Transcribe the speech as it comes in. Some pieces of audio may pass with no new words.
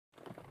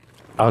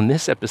On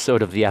this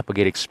episode of the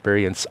Applegate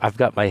Experience, I've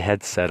got my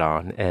headset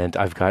on and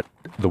I've got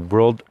the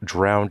world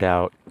drowned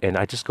out, and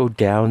I just go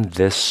down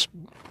this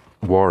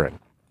warren,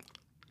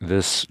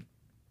 this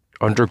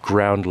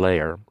underground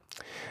layer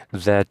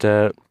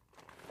that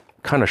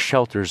kind of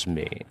shelters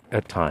me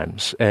at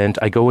times. And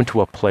I go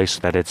into a place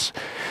that it's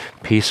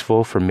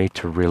peaceful for me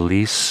to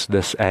release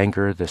this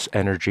anger, this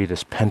energy,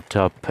 this pent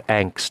up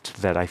angst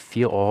that I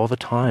feel all the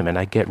time. And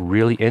I get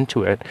really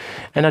into it.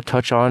 And I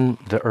touch on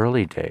the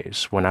early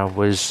days when I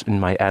was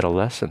in my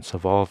adolescence,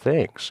 of all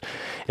things,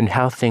 and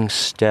how things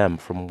stem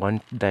from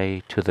one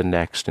day to the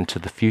next into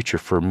the future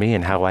for me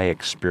and how I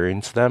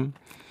experience them.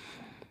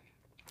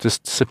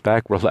 Just sit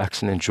back,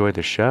 relax, and enjoy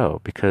the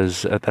show,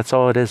 because that's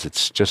all it is.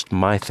 It's just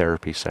my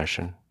therapy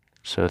session.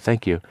 So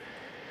thank you.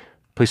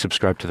 Please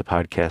subscribe to the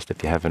podcast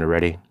if you haven't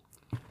already.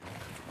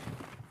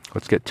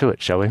 Let's get to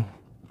it, shall we?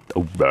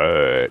 All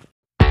right.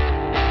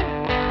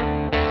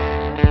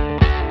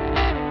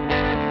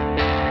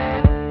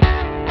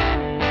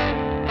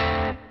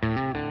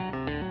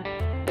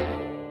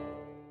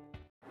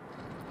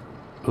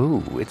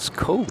 Ooh, it's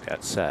cold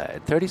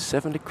outside.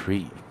 37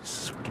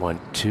 degrees. 1,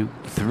 2,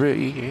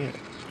 3.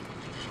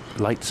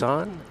 Lights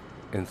on,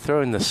 and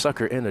throwing the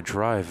sucker in a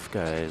drive,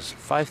 guys.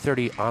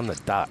 5:30 on the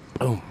dot.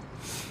 Boom.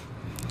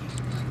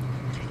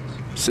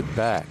 Sit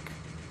back.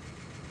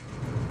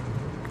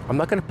 I'm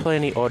not going to play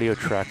any audio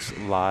tracks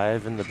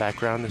live in the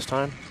background this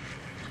time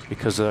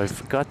because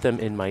I've got them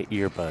in my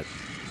earbud.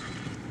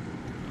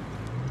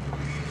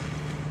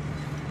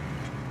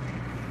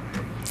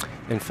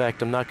 In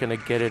fact, I'm not going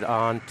to get it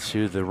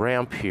onto the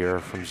ramp here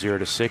from 0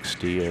 to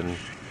 60 in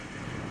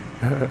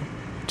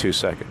 2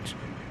 seconds.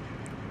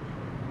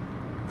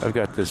 I've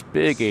got this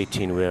big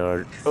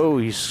 18-wheeler. Oh,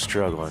 he's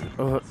struggling.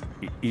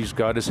 He's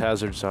got his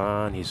hazards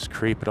on. He's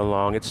creeping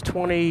along. It's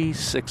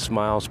 26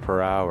 miles per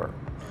hour.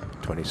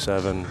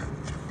 27,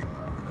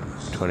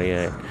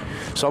 28.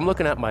 So I'm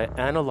looking at my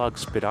analog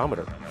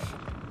speedometer.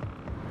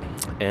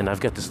 And I've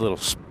got this little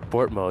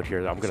sport mode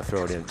here that I'm going to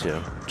throw it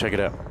into. Check it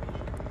out.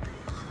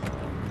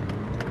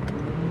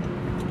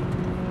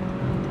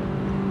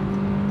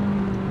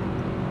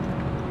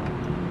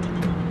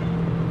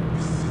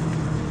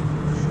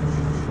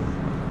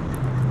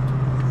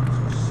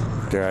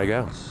 There I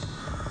go.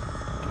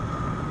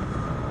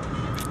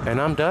 And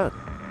I'm done.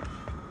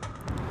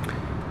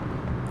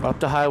 Up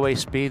to highway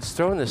speeds,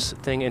 throwing this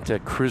thing into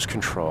cruise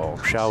control,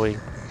 shall we?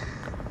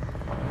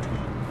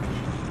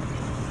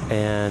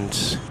 And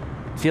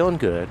feeling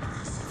good,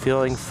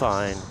 feeling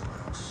fine,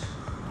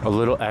 a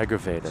little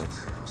aggravated.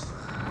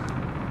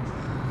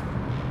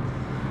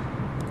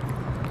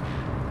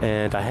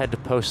 And I had to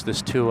post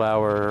this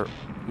 2-hour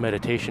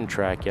meditation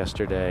track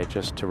yesterday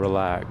just to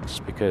relax,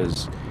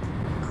 because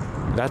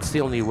that's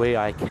the only way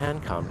I can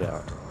calm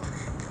down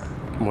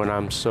when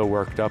I'm so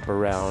worked up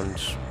around,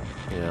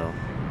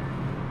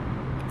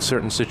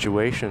 certain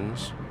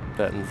situations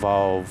that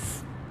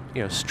involve,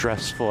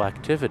 stressful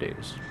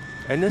activities.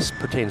 And this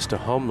pertains to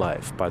home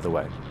life, by the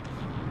way.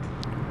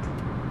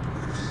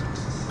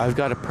 I've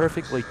got a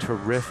perfectly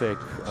terrific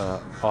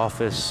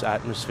office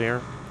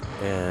atmosphere,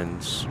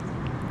 and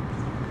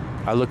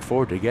I look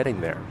forward to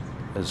getting there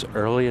as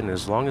early and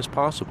as long as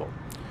possible.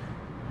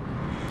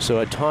 So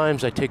at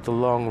times I take the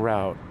long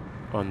route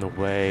on the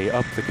way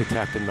up the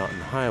Catoctin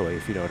Mountain Highway,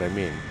 if you know what I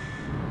mean.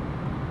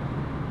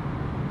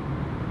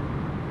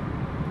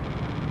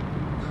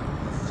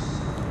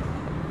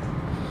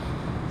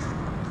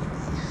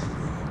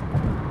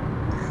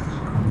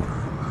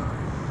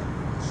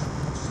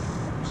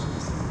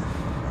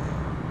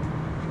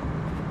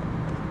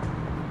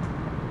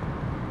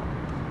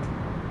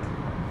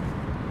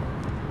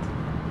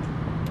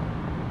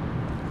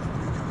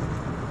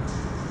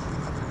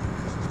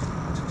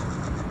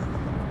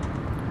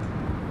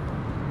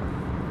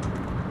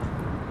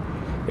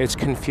 It's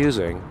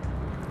confusing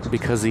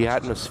because the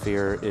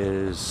atmosphere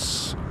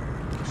is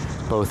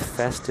both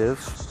festive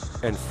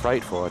and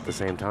frightful at the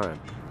same time.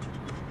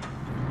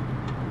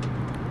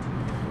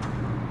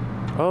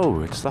 Oh,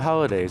 it's the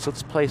holidays.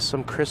 Let's play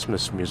some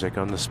Christmas music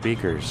on the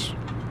speakers.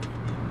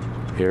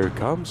 Here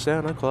comes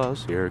Santa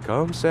Claus, here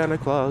comes Santa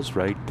Claus,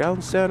 right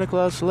down Santa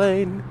Claus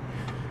Lane.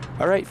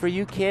 All right, for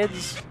you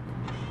kids,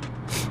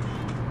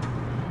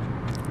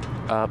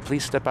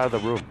 please step out of the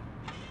room.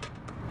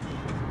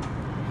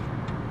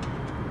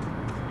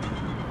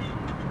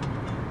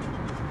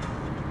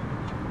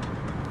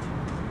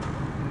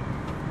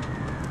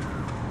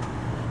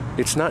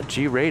 It's not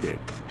G-rated,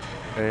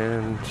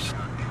 and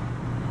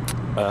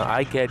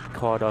I get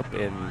caught up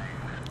in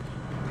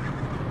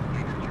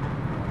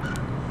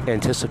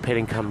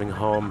anticipating coming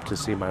home to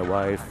see my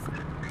wife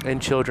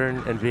and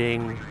children and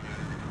being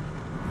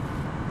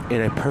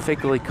in a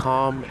perfectly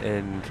calm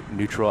and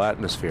neutral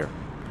atmosphere,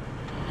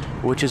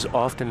 which is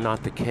often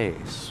not the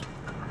case.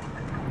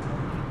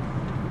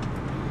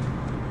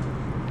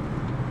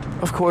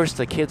 Of course,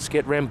 the kids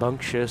get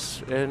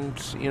rambunctious and,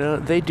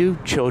 they do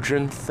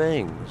children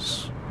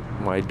things.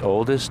 My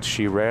oldest,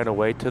 she ran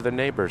away to the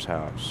neighbor's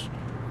house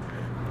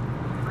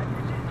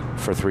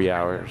for 3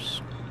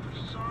 hours.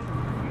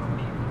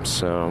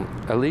 So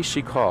at least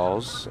she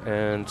calls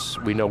and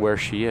we know where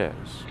she is.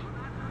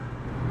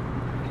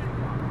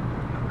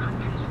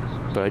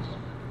 But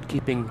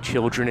keeping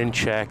children in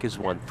check is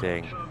one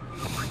thing.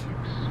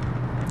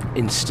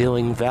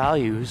 Instilling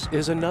values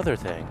is another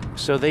thing.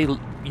 So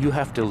you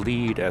have to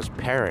lead as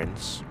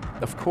parents,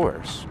 of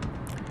course,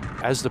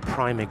 as the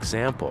prime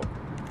example.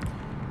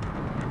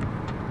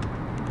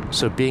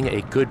 So being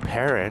a good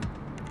parent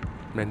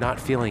and not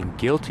feeling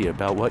guilty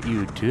about what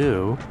you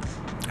do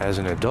as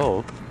an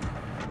adult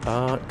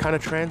kind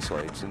of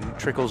translates and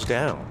trickles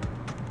down,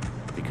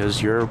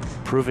 because you're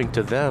proving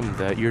to them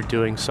that you're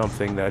doing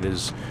something that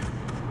is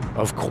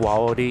of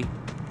quality,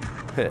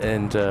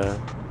 and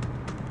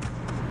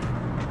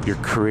you're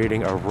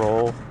creating a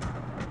role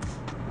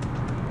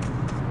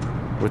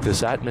with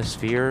this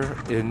atmosphere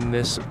in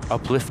this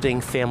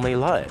uplifting family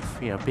life.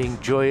 Being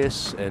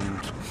joyous and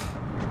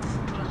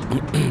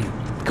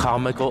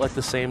comical at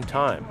the same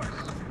time.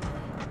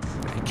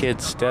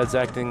 Kids, Dad's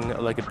acting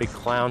like a big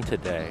clown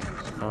today.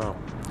 Oh,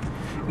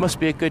 it must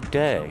be a good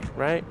day,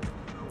 right?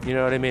 You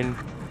know what I mean?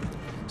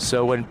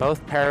 So when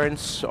both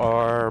parents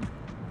are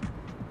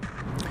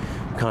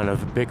kind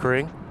of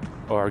bickering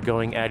or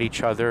going at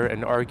each other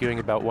and arguing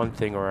about one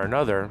thing or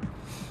another,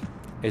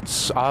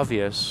 it's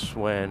obvious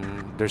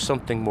when there's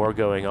something more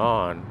going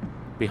on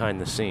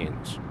behind the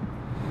scenes.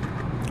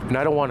 And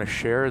I don't want to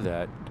share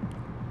that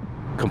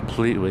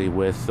completely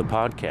with the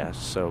podcast,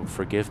 so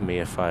forgive me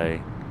if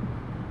I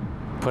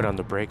put on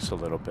the brakes a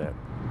little bit.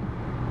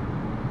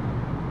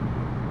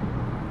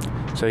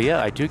 So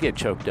yeah, I do get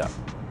choked up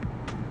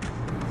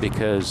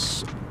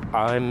because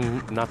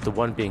I'm not the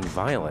one being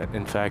violent.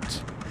 In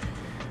fact,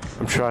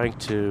 I'm trying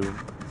to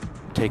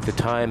take the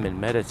time and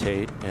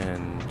meditate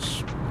and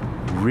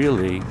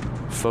really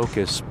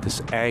focus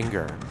this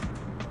anger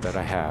that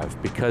I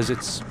have, because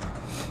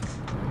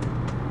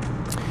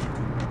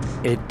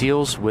it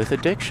deals with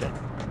addiction.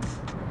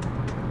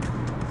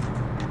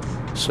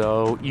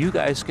 So you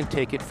guys can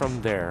take it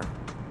from there.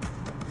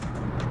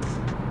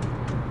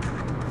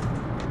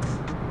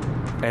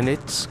 And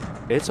it's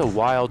a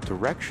wild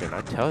direction,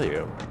 I tell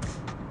you.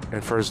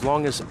 And for as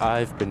long as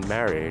I've been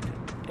married,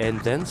 and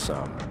then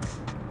some,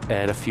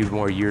 and a few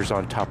more years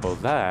on top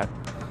of that,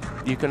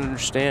 you can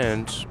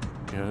understand,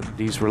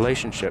 these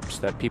relationships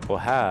that people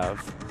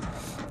have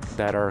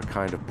that are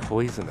kind of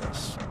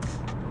poisonous.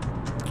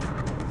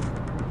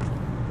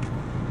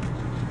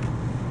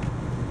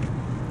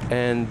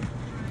 And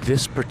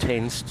this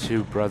pertains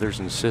to brothers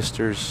and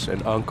sisters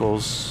and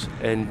uncles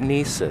and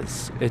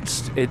nieces.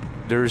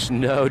 There's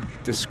no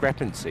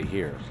discrepancy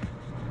here.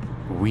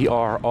 We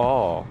are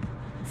all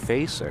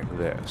facing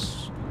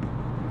this.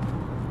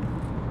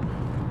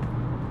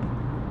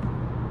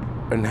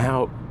 And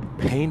how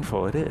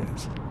painful it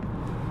is.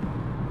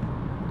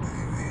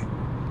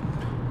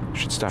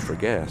 Should stop for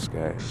gas,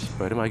 guys.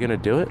 But am I gonna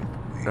do it?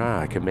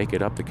 I can make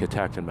it up the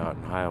Catoctin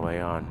Mountain Highway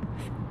on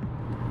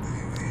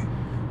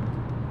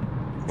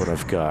what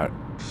I've got.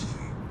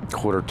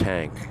 Quarter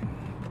tank.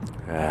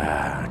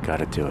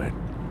 Gotta do it.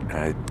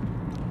 I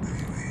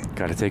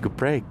gotta take a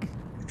break.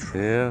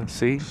 Yeah,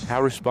 see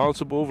how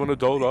responsible of an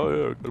adult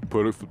I am. Gotta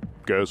put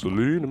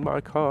gasoline in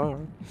my car,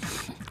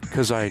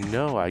 because I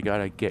know I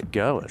gotta get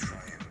going.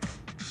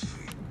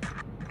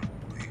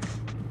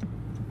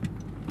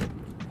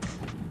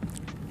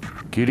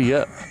 Giddy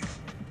up.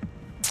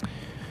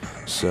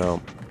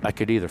 So I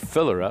could either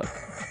fill her up,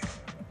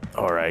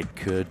 or I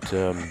could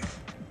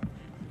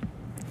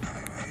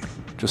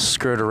just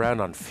skirt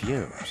around on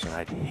fumes, and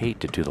I'd hate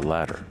to do the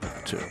latter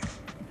too.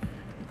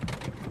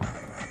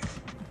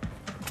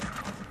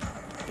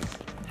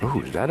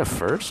 Ooh, is that a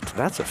first?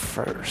 That's a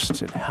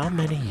first. In how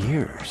many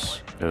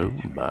years? Oh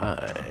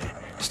my.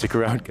 Stick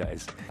around,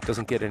 guys. It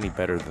doesn't get any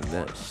better than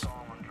this.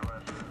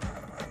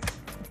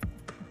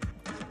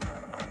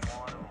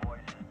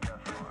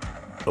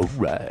 All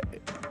right.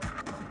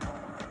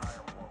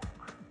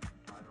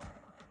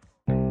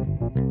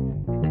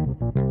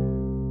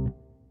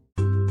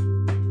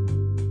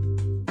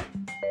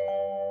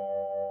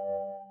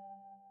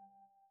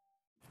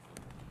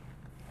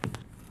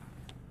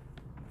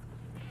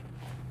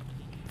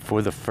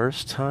 For the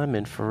first time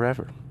in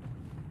forever.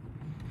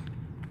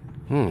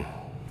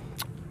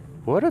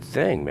 What a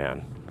thing,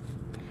 man.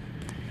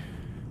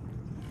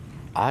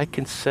 I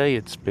can say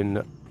it's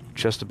been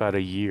just about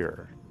a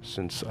year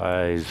since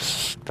I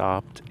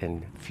stopped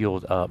and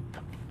fueled up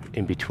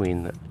in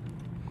between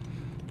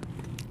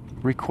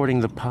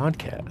recording the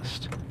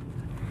podcast.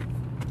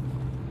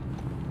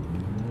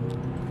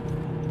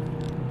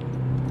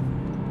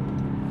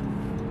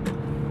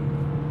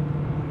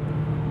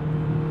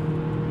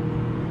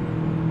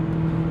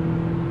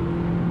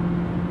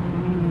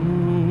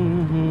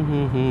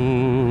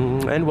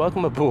 And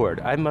welcome aboard,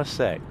 I must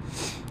say.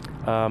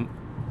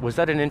 Was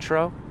that an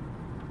intro?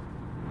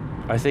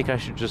 I think I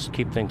should just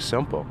keep things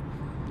simple.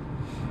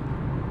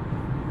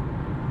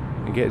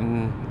 And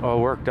getting all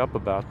worked up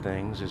about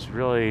things is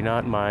really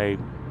not my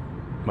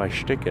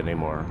shtick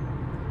anymore.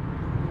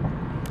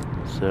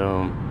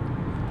 So,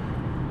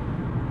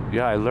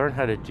 yeah, I learned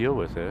how to deal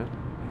with it.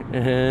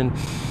 And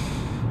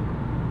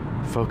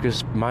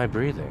focus my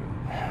breathing.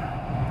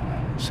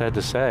 Sad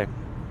to say,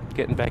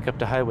 getting back up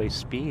to highway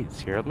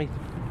speeds here. Let me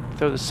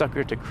throw the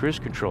sucker to cruise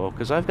control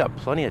because I've got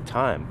plenty of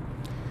time.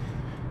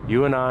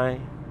 You and I,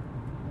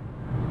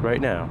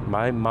 right now,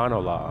 my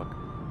monologue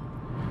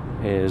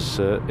is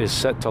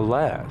set to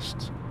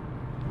last.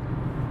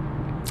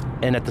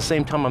 And at the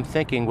same time, I'm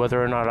thinking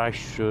whether or not I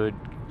should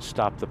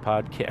stop the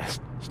podcast.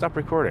 Stop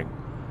recording.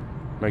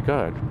 My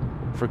God,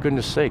 for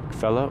goodness sake,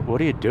 fella,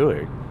 what are you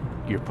doing?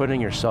 You're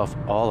putting yourself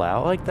all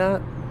out like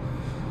that?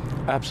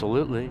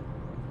 Absolutely.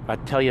 I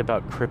tell you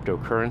about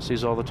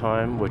cryptocurrencies all the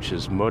time, which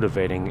is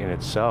motivating in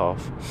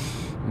itself.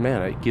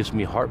 Man, it gives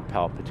me heart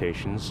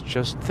palpitations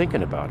just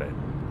thinking about it.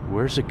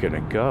 Where's it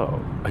gonna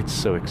go? It's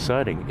so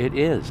exciting. It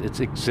is. It's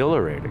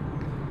exhilarating.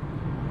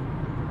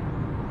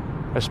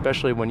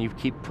 Especially when you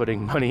keep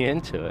putting money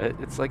into it.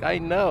 It's like, I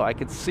know, I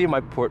can see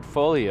my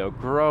portfolio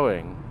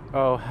growing.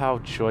 Oh, how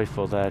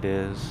joyful that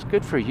is.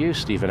 Good for you,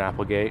 Stephen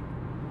Applegate.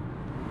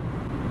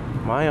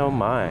 My oh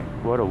my,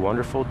 what a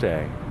wonderful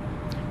day.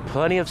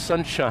 Plenty of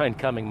sunshine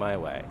coming my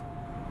way.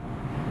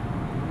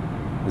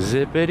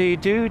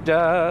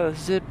 Zippity-doo-dah,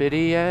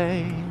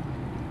 zippity-yay.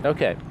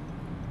 Okay,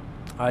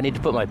 I need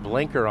to put my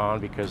blinker on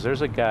because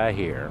there's a guy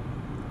here.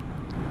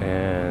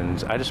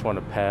 And I just want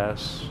to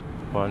pass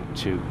 1,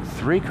 2,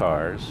 3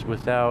 cars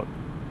without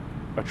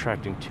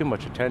attracting too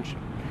much attention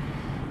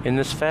in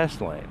this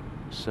fast lane.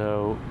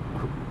 So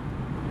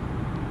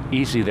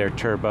easy there,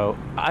 Turbo.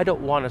 I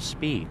don't want to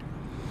speed.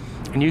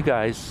 And you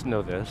guys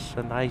know this,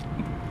 and I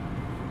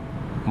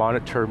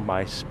monitor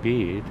my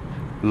speed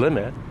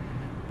limit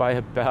by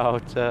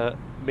about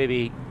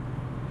maybe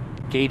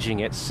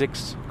gauging it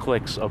 6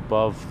 clicks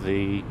above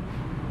the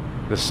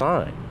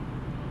sign.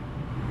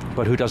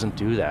 But who doesn't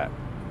do that?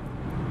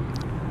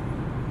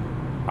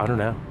 I don't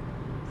know,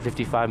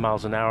 55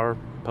 miles an hour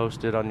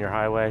posted on your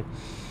highway.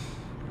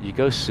 You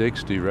go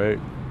 60, right?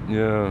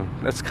 Yeah,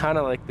 that's kind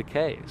of like the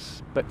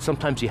case. But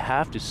sometimes you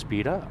have to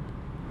speed up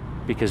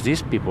because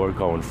these people are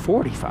going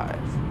 45.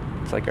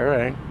 It's like, all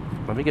right,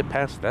 let me get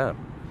past them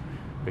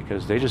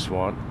because they just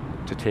want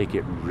to take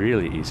it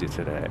really easy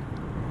today.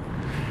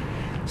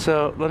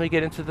 So let me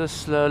get into the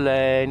slow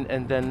lane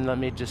and then let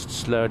me just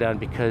slow down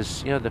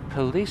because, the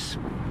police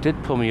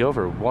did pull me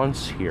over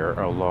once here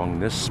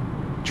along this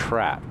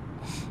track.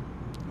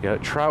 Yeah,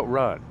 Trout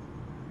Run,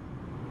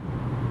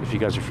 if you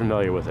guys are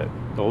familiar with it,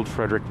 Old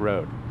Frederick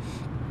Road.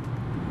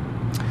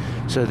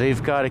 So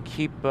they've got to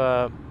keep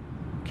the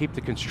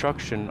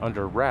construction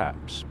under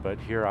wraps, but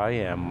here I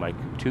am, like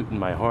tooting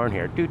my horn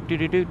here. Do do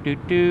do do do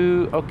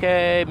do.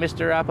 Okay,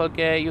 Mr.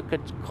 Applegate, you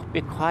could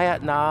be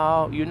quiet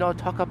now.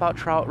 Talk about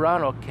Trout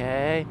Run,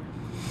 okay?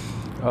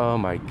 Oh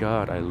my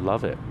God, I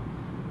love it.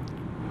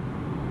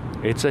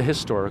 It's a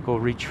historical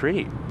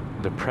retreat.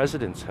 The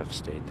presidents have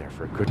stayed there,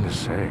 for goodness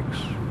sakes.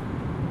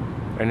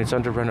 And it's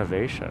under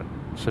renovation.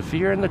 So if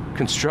you're in the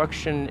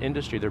construction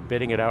industry, they're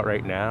bidding it out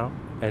right now.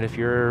 And if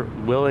you're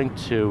willing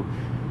to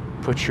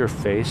put your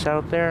face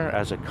out there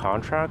as a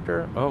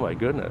contractor, oh my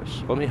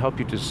goodness, let me help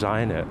you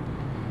design it.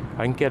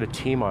 I can get a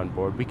team on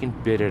board. We can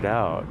bid it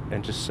out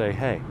and just say,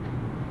 hey,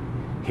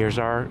 here's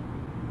our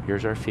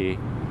fee.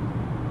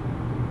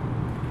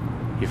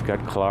 You've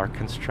got Clark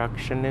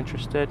Construction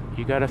interested?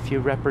 You got a few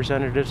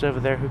representatives over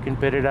there who can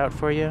bid it out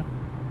for you?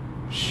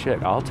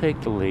 Shit, I'll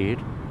take the lead.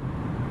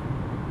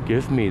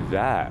 Give me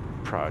that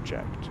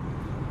project.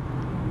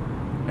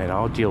 And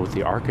I'll deal with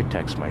the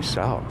architects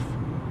myself.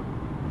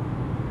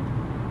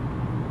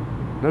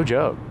 No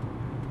joke.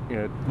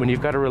 When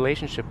you've got a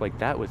relationship like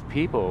that with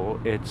people,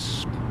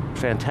 it's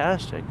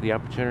fantastic, the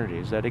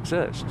opportunities that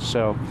exist.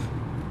 So,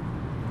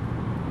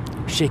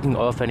 shaking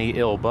off any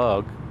ill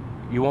bug,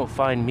 you won't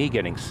find me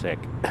getting sick.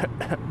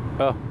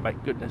 Oh, my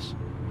goodness.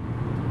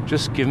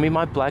 Just give me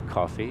my black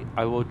coffee.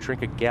 I will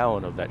drink a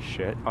gallon of that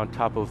shit on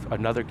top of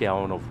another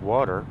gallon of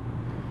water.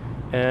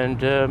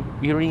 And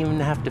you don't even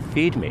have to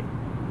feed me.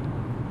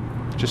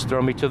 Just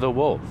throw me to the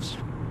wolves.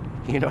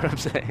 You know what I'm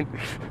saying?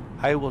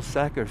 I will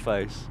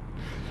sacrifice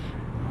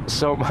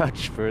so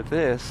much for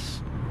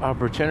this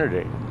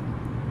opportunity.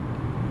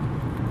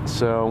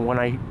 So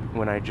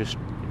when I just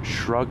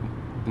shrug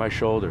my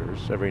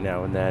shoulders every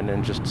now and then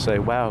and just say,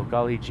 wow,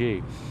 golly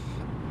gee,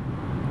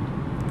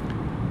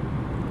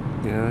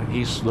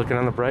 he's looking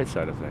on the bright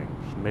side of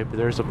things. Maybe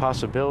there's a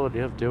possibility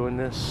of doing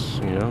this,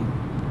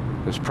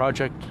 this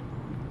project.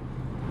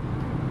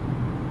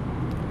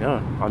 Yeah,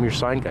 I'm your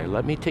sign guy.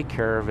 Let me take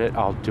care of it.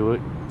 I'll do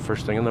it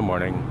first thing in the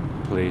morning.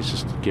 Please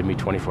just give me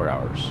 24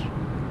 hours.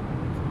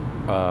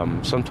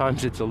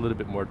 Sometimes it's a little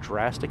bit more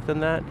drastic than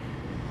that.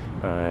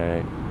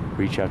 I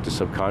reach out to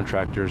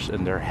subcontractors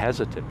and they're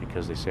hesitant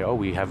because they say, oh,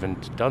 we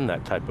haven't done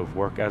that type of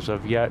work as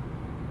of yet.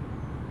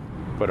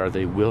 But are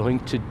they willing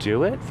to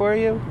do it for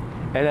you?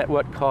 And at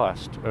what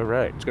cost? All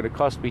right, it's going to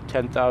cost me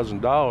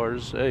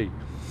 $10,000. Hey,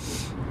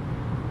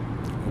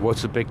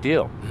 what's the big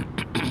deal?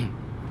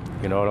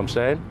 You know what I'm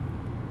saying?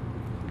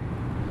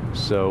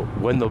 So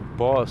when the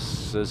boss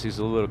says he's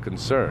a little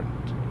concerned,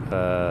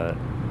 I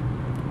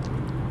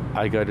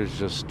got to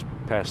just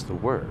pass the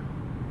word.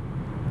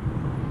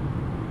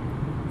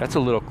 That's a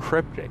little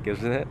cryptic,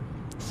 isn't it?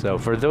 So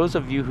for those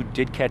of you who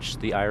did catch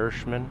The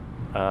Irishman,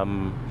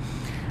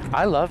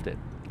 I loved it.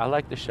 I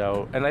liked the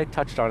show, and I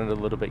touched on it a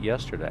little bit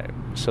yesterday.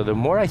 So the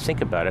more I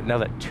think about it, now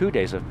that 2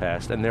 days have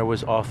passed, and there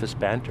was office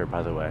banter,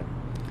 by the way,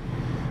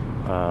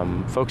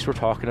 folks were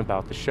talking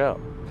about the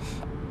show,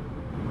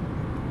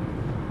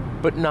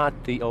 but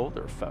not the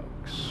older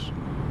folks.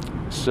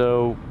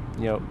 So,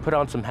 put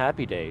on some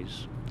Happy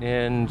Days,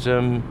 and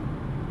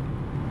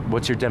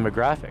what's your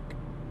demographic?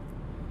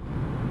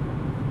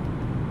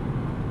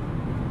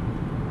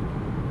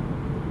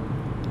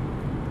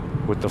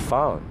 With the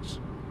Fonz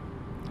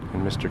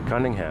and Mr.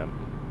 Cunningham.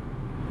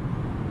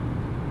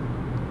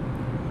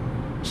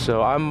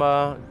 So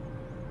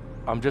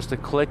I'm just a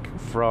click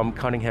from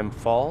Cunningham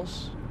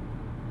Falls.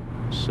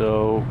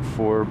 So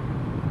for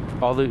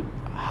all the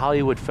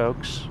Hollywood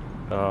folks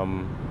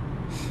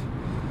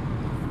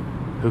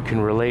who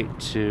can relate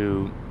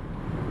to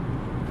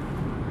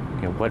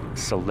what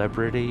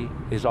celebrity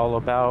is all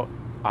about,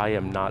 I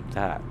am not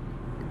that.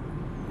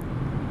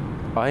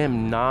 I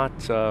am not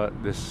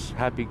this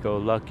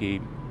happy-go-lucky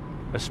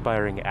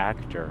aspiring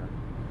actor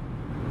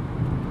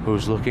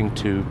who's looking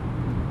to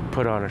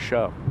put on a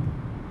show.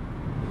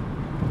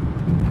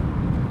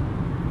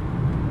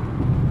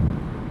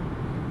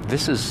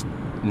 This is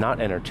not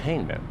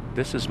entertainment.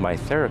 This is my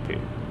therapy,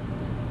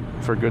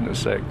 for goodness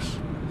sakes.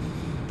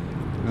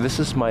 This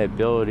is my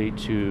ability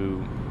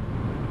to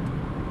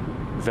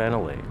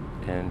ventilate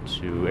and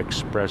to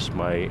express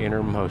my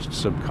innermost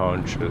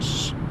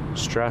subconscious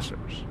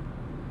stressors.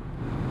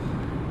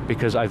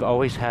 Because I've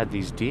always had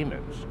these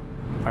demons.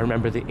 I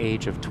remember the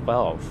age of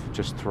 12,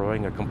 just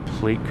throwing a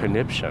complete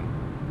conniption.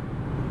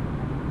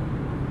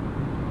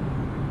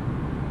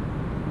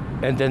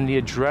 And then the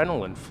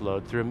adrenaline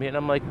flowed through me, and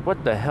I'm like,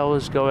 what the hell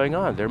is going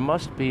on? There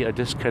must be a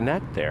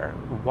disconnect there.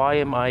 Why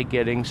am I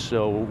getting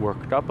so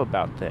worked up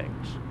about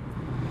things?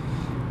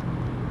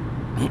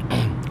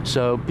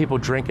 So people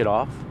drink it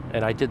off,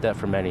 and I did that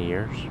for many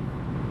years.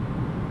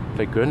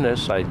 Thank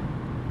goodness I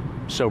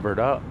sobered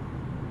up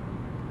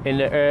in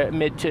the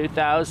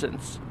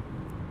mid-2000s.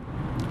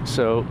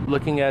 So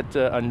looking at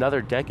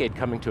another decade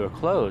coming to a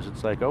close,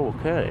 it's like, oh,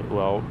 okay,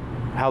 well,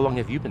 how long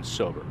have you been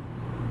sober?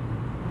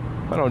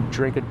 I don't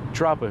drink a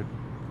drop of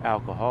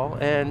alcohol,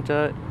 and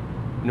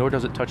nor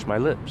does it touch my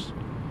lips.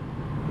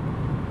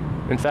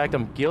 In fact,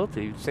 I'm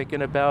guilty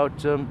thinking about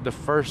the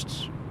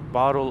first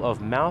bottle of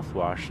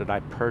mouthwash that I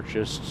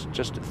purchased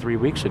just 3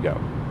 weeks ago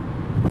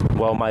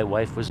while my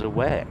wife was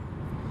away,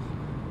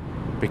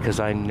 because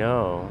I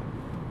know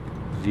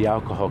the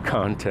alcohol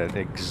content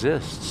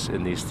exists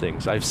in these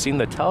things. I've seen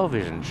the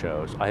television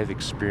shows. I've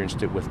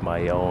experienced it with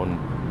my own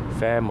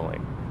family.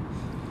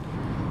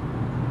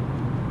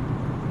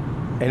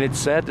 And it's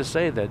sad to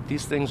say that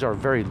these things are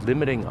very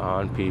limiting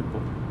on people.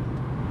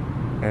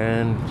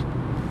 And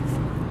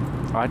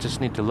I just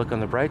need to look on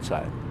the bright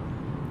side,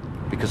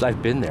 because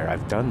I've been there,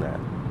 I've done that.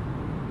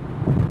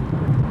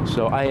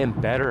 So I am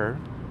better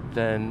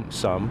than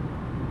some.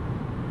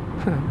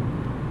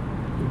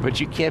 But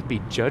you can't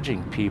be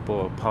judging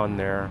people upon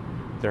their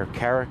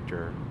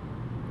character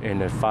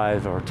in a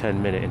 5 or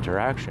 10 minute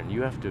interaction.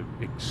 You have to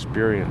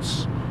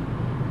experience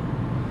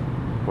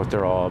what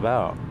they're all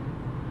about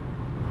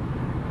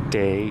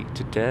day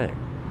to day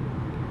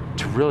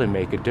to really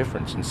make a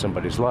difference in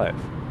somebody's life.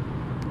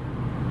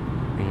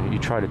 You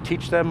try to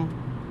teach them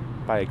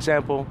by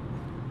example.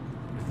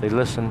 If they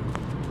listen,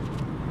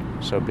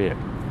 so be it.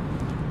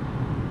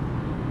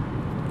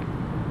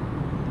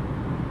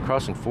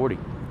 Crossing 40.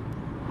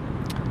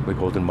 The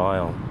Golden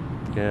Mile.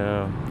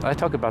 Yeah, I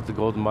talk about the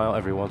Golden Mile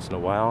every once in a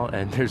while,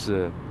 and there's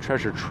a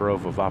treasure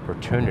trove of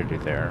opportunity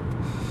there.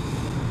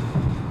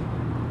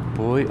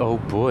 Boy, oh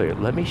boy,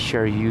 let me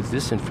share you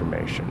this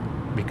information,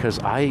 because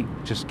I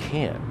just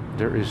can't.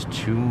 There is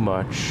too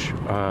much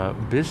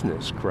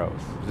business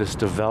growth. This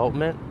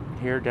development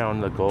here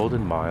down the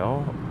Golden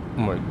Mile, oh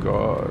my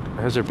God.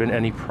 Has there been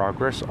any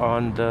progress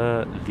on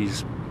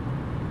these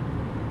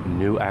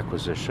new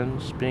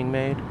acquisitions being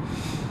made?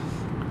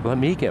 Let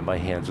me get my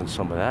hands on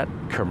some of that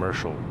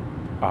commercial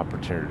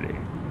opportunity.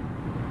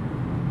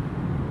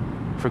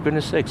 For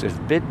goodness sakes, if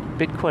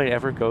Bitcoin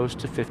ever goes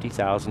to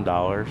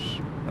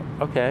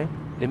 $50,000, okay,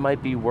 it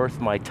might be worth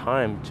my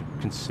time to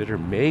consider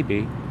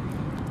maybe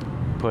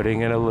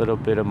putting in a little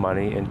bit of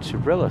money into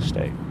real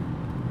estate.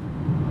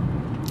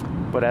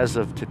 But as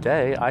of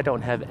today, I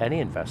don't have any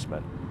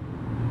investment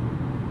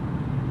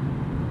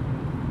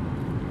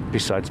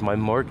besides my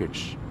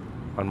mortgage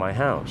on my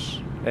house.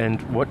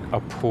 And what a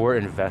poor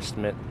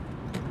investment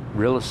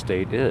real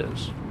estate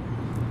is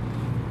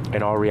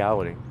in all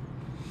reality.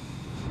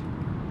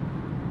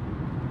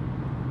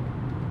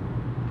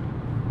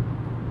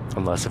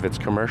 Unless if it's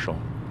commercial.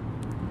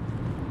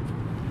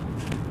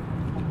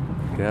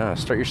 Yeah,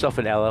 start yourself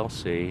an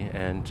LLC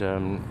and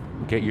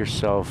get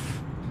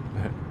yourself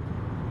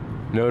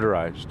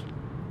notarized.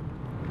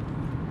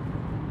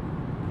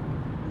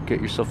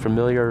 Get yourself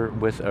familiar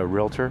with a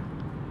realtor.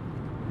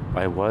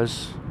 I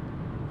was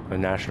a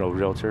national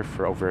realtor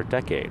for over a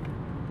decade,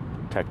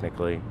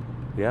 technically.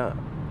 Yeah.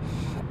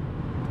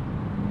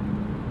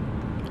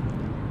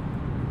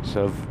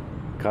 So I've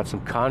got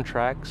some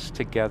contracts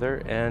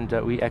together, and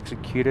we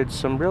executed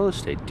some real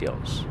estate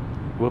deals.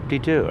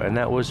 Whoop-de-doo. And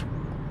that was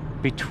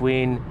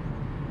between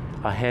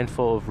a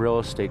handful of real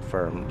estate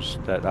firms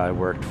that I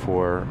worked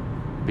for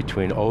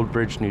between Old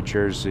Bridge, New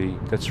Jersey.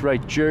 That's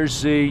right,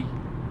 Jersey.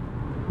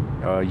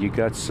 You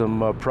got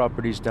some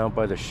properties down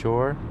by the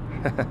shore?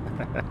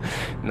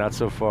 Not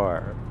so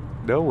far.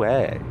 No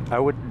way. I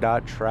would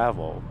not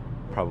travel,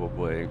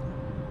 probably,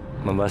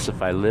 unless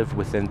if I live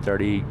within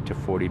 30 to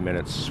 40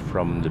 minutes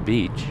from the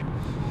beach.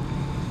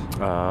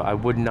 I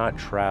would not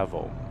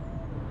travel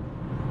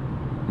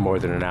more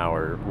than an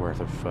hour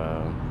worth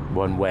of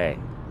one way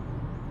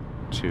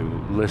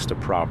to list a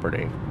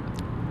property.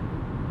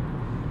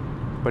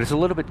 But it's a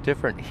little bit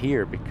different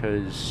here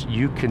because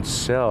you can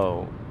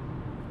sell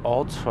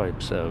all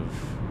types of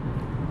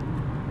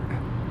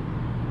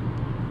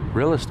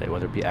real estate,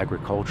 whether it be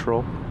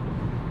agricultural,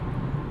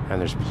 and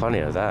there's plenty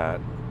of that,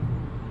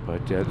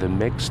 but the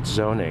mixed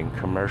zoning,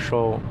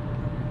 commercial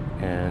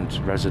and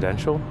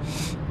residential,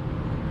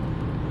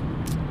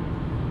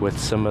 with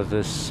some of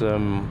this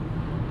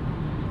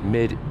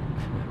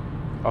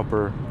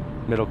upper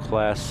middle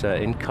class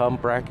income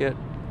bracket.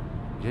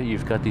 Yeah,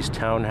 you've got these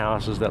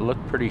townhouses that look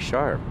pretty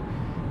sharp,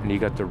 and you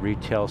got the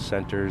retail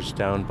centers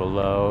down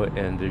below,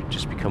 and they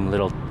just become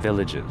little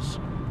villages,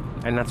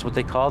 and that's what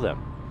they call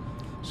them.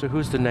 So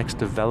who's the next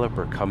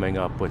developer coming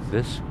up with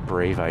this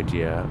brave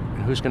idea,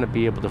 and who's going to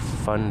be able to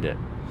fund it?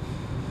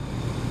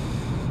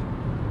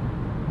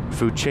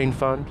 Food chain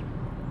fund?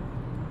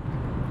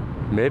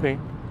 Maybe.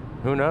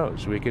 Who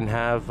knows? We can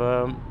have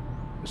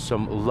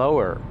some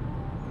lower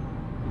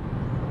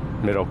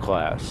middle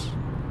class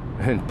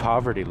and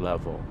poverty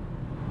level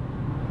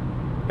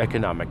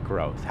economic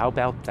growth. How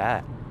about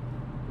that?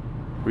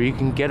 Where you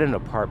can get an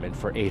apartment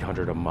for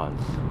 $800 a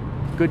month.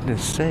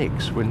 Goodness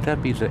sakes, wouldn't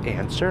that be the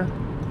answer?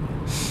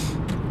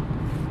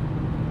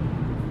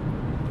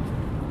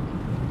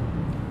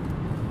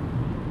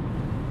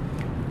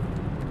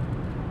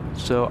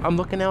 So I'm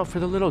looking out for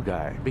the little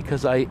guy,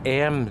 because I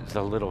am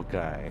the little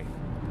guy.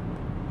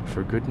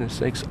 For goodness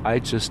sakes, I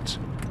just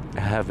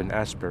have an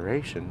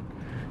aspiration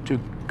to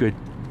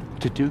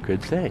do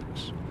good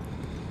things.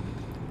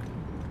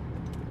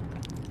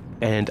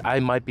 And I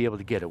might be able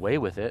to get away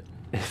with it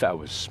if I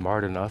was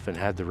smart enough and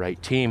had the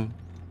right team.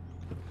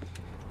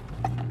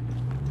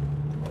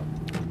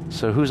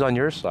 So who's on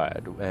your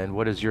side, and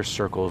what is your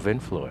circle of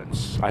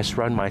influence? I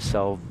surround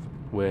myself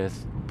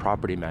with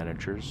property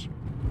managers,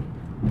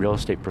 real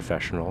estate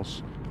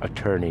professionals,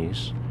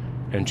 attorneys,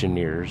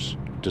 engineers,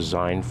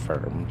 design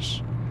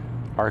firms,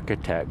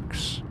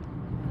 architects,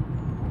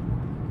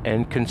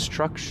 and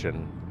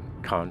construction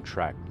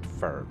contract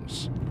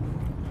firms,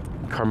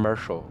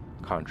 commercial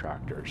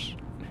contractors.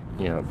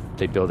 You know,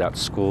 they build out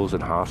schools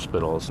and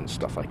hospitals and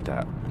stuff like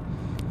that.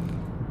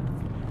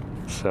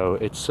 So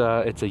it's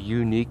a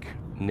unique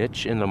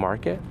niche in the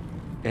market,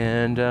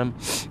 and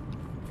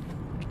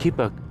keep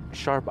a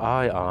sharp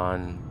eye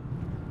on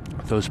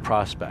those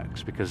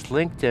prospects, because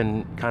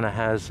LinkedIn kind of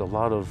has a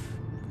lot of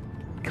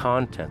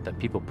content that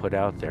people put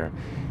out there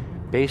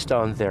based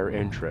on their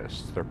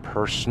interests, their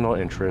personal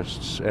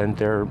interests, and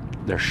they're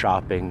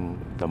shopping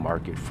the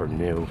market for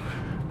new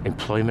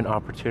employment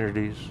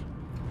opportunities.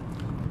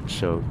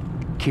 So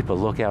keep a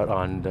lookout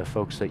on the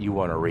folks that you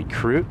want to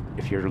recruit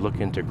if you're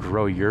looking to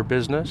grow your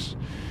business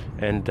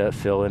and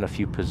fill in a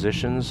few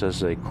positions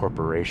as a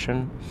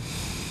corporation.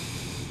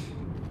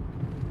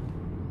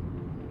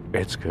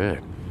 It's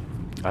good.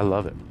 I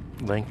love it.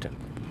 LinkedIn.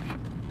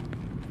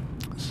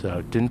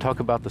 So didn't talk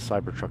about the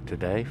Cybertruck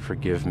today.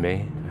 Forgive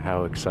me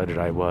how excited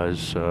I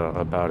was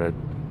about it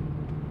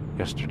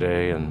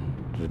yesterday and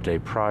the day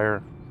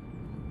prior.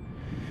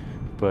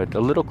 But a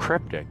little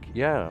cryptic,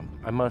 yeah,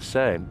 I must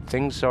say.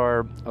 Things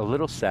are a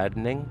little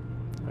saddening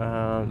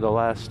the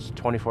last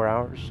 24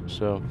 hours.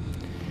 So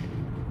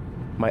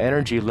my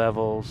energy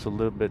level's a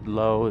little bit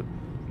low.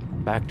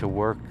 Back to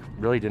work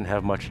really didn't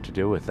have much to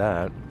do with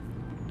that.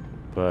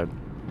 But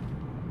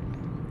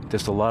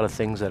there's a lot of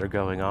things that are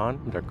going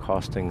on. They're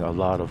costing a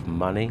lot of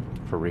money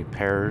for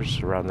repairs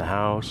around the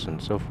house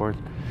and so forth.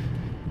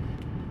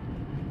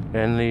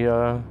 And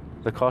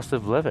the cost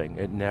of living,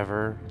 it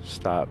never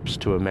stops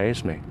to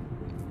amaze me.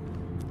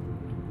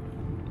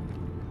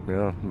 You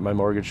know, my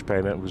mortgage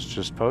payment was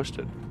just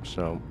posted,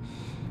 so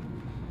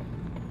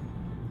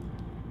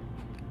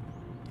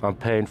I'm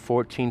paying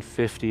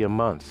 $14.50 a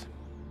month.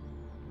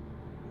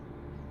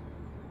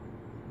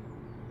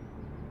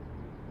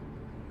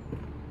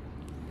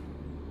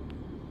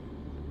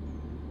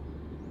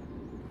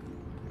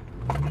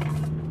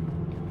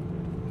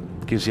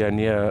 Gives you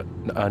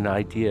an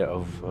idea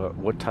of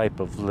what type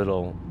of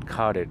little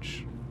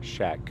cottage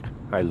shack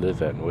I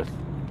live in, with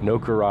no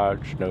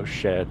garage, no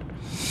shed,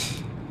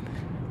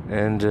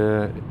 and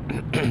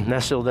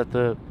nestled at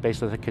the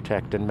base of the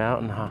Catoctin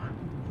Mountain.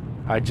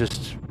 I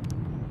just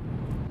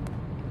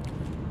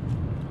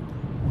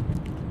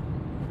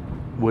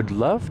would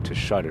love to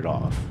shut it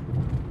off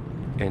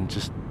and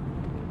just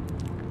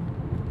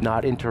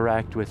not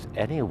interact with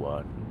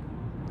anyone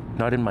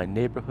not in my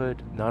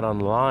neighborhood, not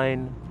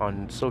online,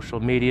 on social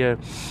media,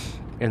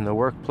 in the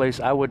workplace.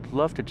 I would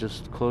love to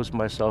just close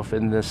myself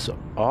in this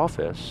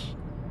office,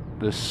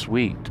 this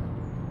suite,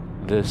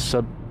 this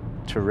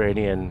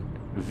subterranean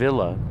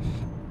villa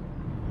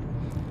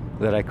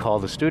that I call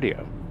the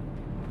studio.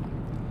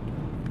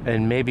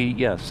 And maybe,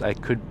 yes, I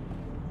could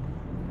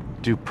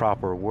do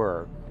proper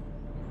work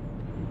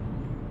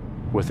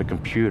with a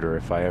computer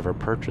if I ever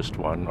purchased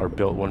one or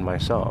built one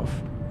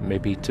myself.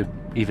 Maybe to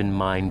even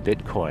mine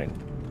Bitcoin,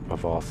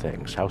 of all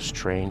things. How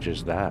strange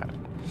is that?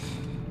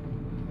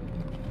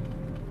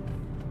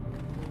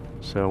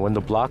 So when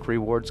the block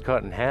reward's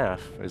cut in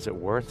half, is it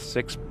worth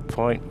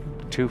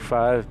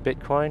 6.25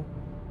 Bitcoin?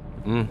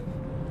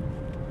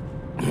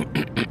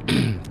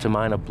 To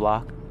mine a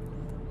block?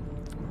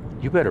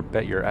 You better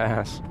bet your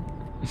ass.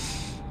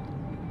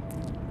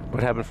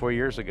 What happened 4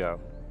 years ago?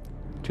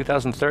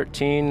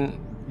 2013,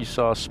 you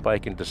saw a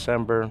spike in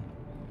December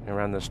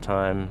around this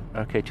time.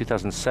 Okay,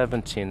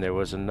 2017, there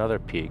was another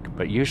peak,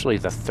 but usually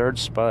the third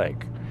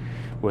spike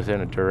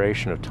within a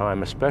duration of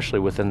time, especially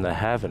within the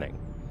halvening,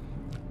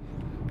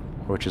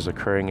 which is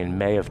occurring in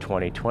May of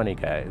 2020,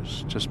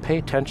 guys. Just pay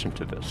attention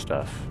to this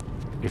stuff.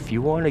 If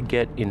you want to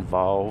get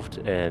involved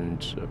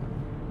and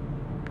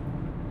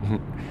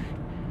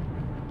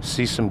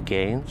see some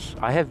gains,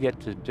 I have yet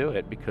to do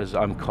it because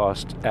I'm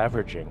cost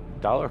averaging.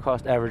 Dollar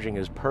cost averaging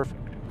is perfect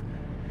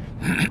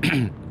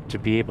to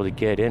be able to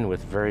get in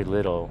with very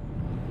little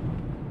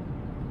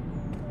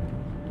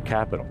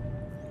capital.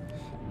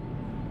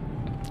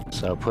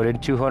 So put in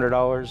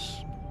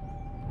 $200,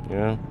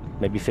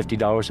 maybe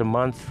 $50 a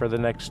month for the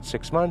next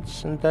 6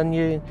 months, and then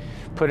you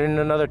put in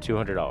another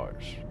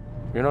 $200.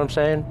 You know what I'm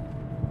saying?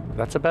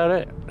 That's about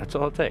it. That's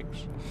all it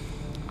takes.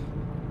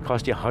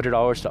 Cost you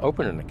 $100 to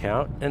open an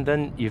account, and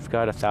then you've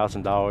got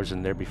 $1,000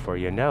 in there before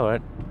you know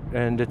it,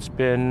 and it's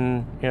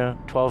been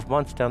 12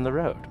 months down the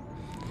road.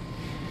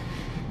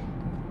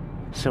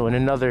 So in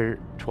another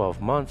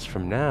 12 months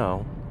from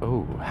now,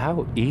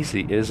 how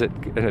easy is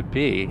it going to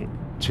be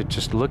to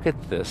just look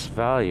at this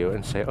value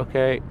and say,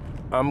 okay,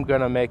 I'm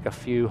going to make a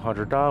few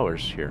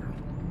 $100s here.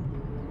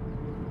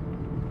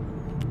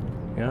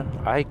 Yeah,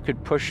 I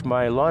could push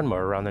my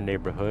lawnmower around the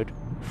neighborhood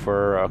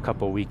for a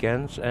couple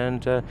weekends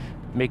and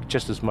make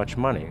just as much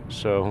money.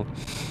 So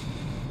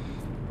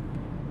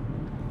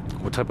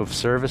what type of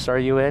service are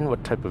you in?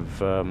 What type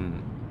of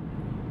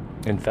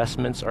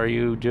investments are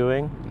you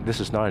doing? This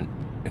is not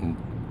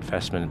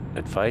investment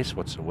advice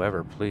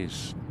whatsoever,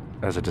 please.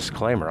 As a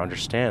disclaimer,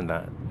 understand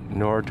that.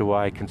 Nor do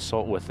I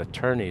consult with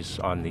attorneys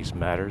on these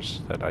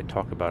matters that I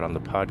talk about on the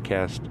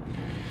podcast.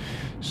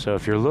 So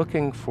if you're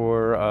looking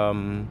for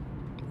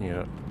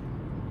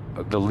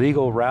the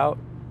legal route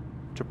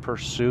to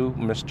pursue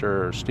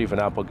Mr. Stephen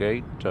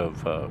Applegate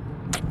of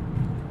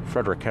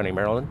Frederick County,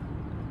 Maryland,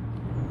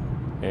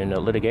 in a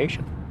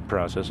litigation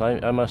process,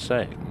 I must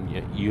say,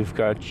 you've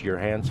got your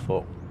hands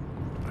full.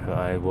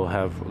 I will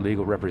have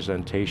legal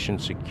representation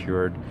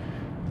secured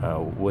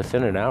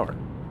within an hour,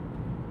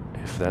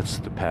 if that's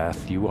the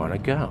path you want to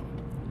go.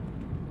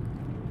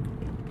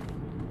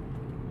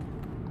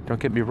 Don't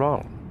get me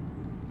wrong.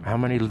 How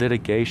many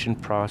litigation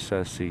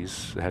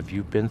processes have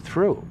you been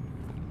through?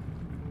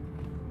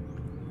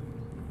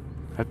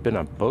 I've been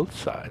on both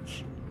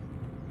sides.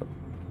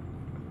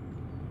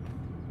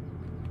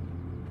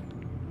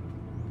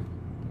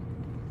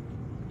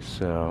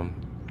 So,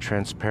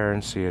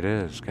 transparency it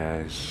is,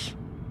 guys.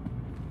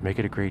 Make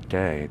it a great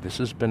day. This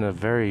has been a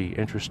very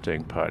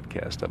interesting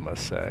podcast, I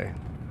must say.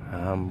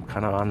 I'm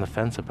kind of on the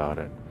fence about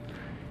it.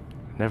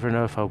 Never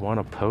know if I want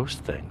to post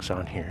things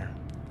on here.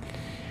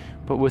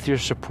 But with your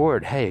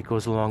support, hey, it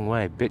goes a long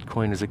way.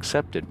 Bitcoin is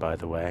accepted, by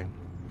the way.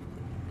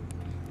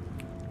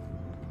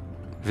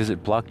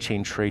 Visit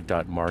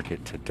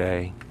blockchaintrade.market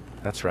today.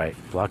 That's right,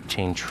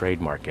 Blockchain Trade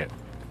Market.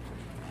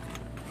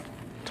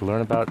 To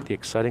learn about the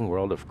exciting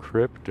world of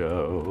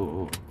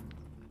crypto.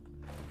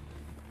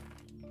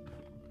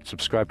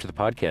 Subscribe to the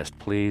podcast,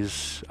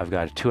 please. I've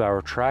got a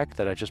 2-hour track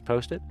that I just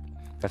posted.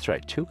 That's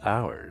right, 2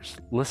 hours.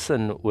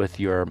 Listen with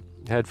your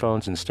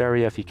headphones in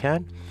stereo if you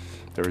can.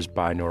 There's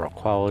binaural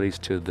qualities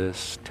to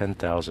this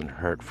 10,000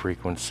 hertz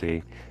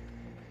frequency,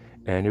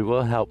 and it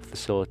will help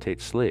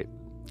facilitate sleep.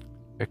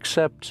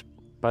 Except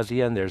by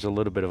the end, there's a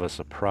little bit of a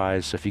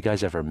surprise. So if you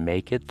guys ever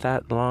make it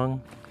that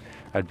long,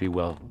 I'd be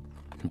well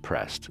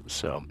impressed.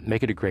 So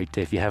make it a great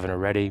day. If you haven't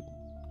already,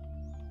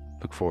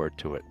 look forward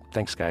to it.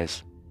 Thanks,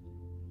 guys.